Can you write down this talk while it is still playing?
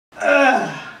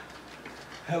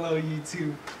Hello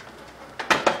YouTube.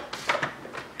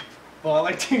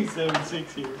 Baller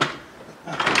 276 here.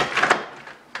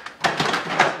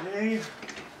 Today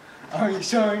I'm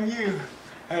showing you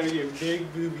how to get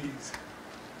big boobies.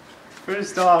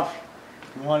 First off,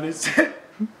 you want to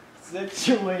set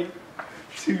your weight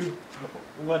to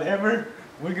whatever.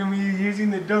 We're going to be using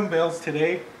the dumbbells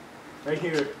today. Right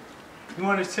here. You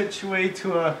want to set your weight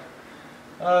to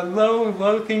a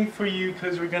low thing for you,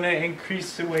 because we're going to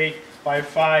increase the weight by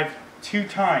 2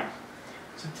 times.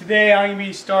 So today I'm going to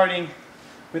be starting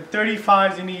with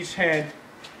 35s in each hand,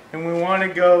 and we want to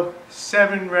go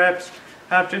 7 reps.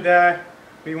 After that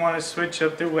we want to switch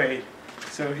up the weight.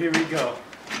 So here we go.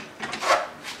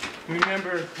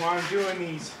 Remember, while I'm doing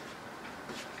these,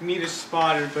 you need a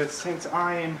spotter, but since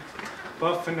I am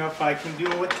buff enough I can do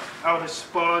it without a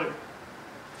spotter.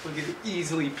 We'll get it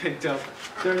easily picked up.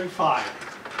 35.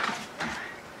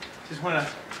 Just want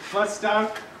to bust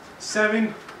out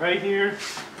 7 right here.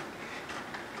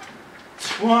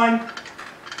 1,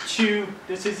 2.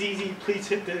 This is easy. Please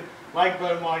hit the like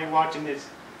button while you're watching this.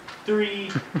 3,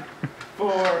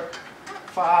 4,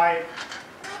 5,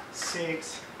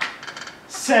 6,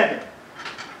 7.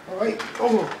 All right.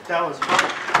 Oh, that was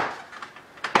hard.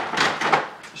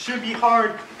 It should be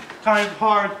hard, kind of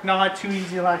hard, not too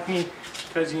easy like me,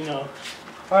 because you know.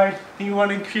 All right. You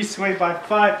want to increase the weight by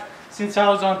 5. Since I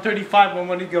was on 35, I'm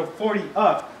going to go 40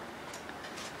 up.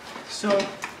 So,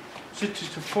 switch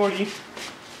it to 40.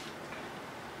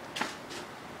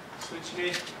 Switch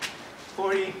it,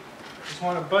 40. Just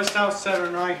want to bust out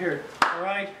 7 right here.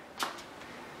 Alright?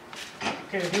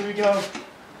 Okay, here we go.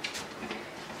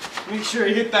 Make sure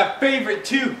you hit that favorite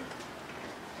too.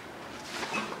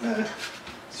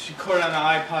 It's recorded on the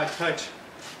iPod Touch.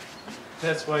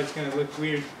 That's why it's going to look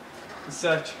weird and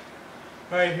such.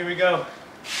 Alright, here we go.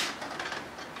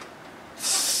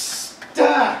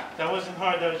 That wasn't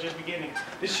hard, that was just beginning.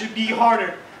 This should be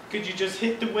harder, because you just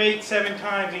hit the weight 7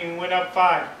 times and you went up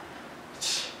 5.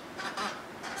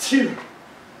 2,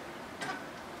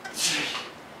 3,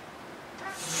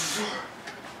 4,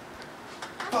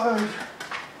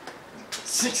 5,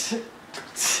 6,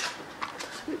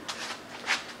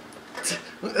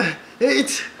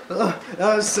 8. Oh,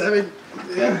 that was 7.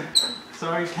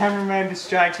 Sorry, cameraman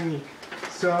distracted me.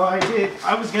 So I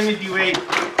was gonna do 8.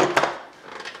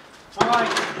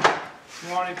 Alright,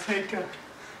 you want to take a,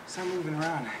 stop moving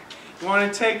around. You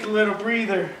want to take a little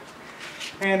breather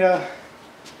and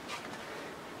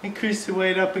increase the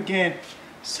weight up again.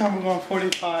 Some are going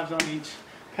 45s on each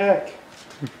pec.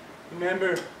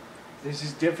 Remember, this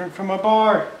is different from a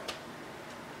bar.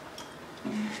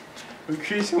 We're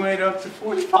increasing weight up to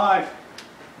 45.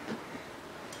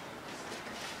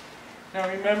 Now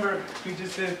remember, we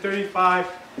just did 35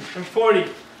 and 40.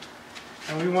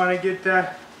 And we want to get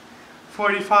that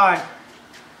 45.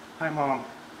 Hi, Mom.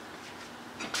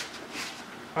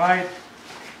 Alright,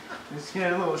 let's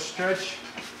get a little stretch.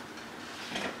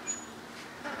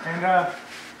 And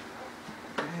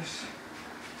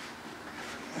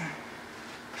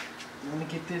you want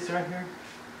to get this right here?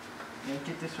 You want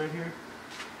to get this right here?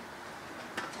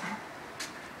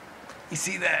 You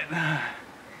see that?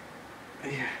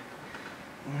 Yeah.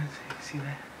 See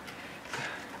that?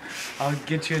 I'll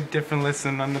get you a different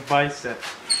lesson on the bicep.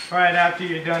 Alright, after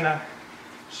you're done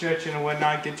stretching and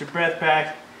whatnot, get your breath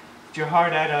back. Get your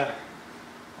heart at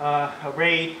a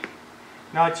rate,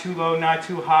 not too low, not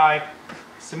too high.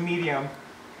 It's a medium.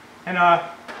 And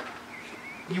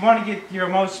you want to get your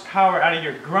most power out of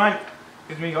your grunt,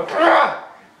 because when you go,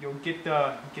 you'll get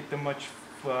the much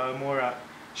more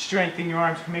strength in your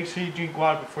arms. Make sure you drink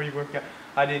water before you work out.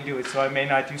 I didn't do it, so I may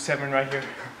not do 7 right here.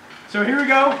 So here we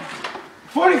go.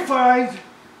 45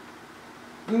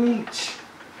 in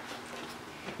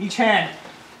each hand.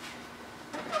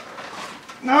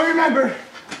 Now remember,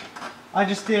 I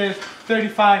just did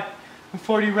 35 and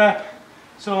 40 rep,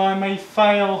 so I may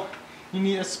fail. You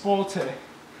need a spotter.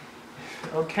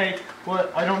 Okay, well,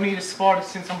 I don't need a spotter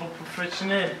since I'm a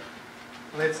professional.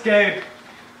 Let's go.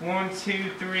 1,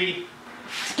 2, 3.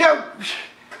 Let's go.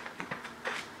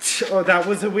 Oh, that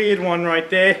was a weird one right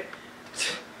there.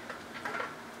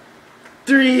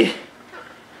 3,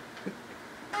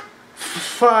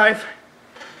 5,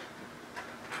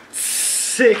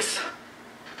 6,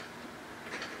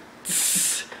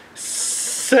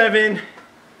 7,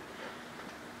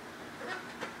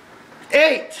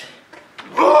 8.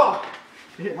 Oh!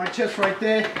 Hit my chest right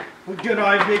there with good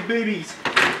eye big boobies.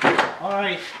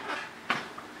 Alright.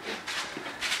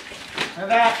 Now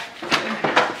that,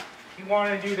 you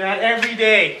want to do that every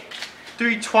day.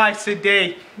 3 times a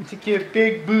day to get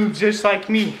big boobs just like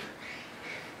me.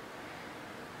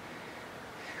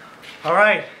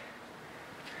 Alright.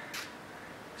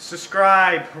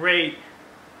 subscribe, rate,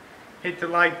 hit the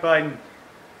like button,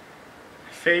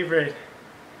 favorite.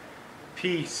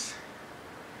 Peace.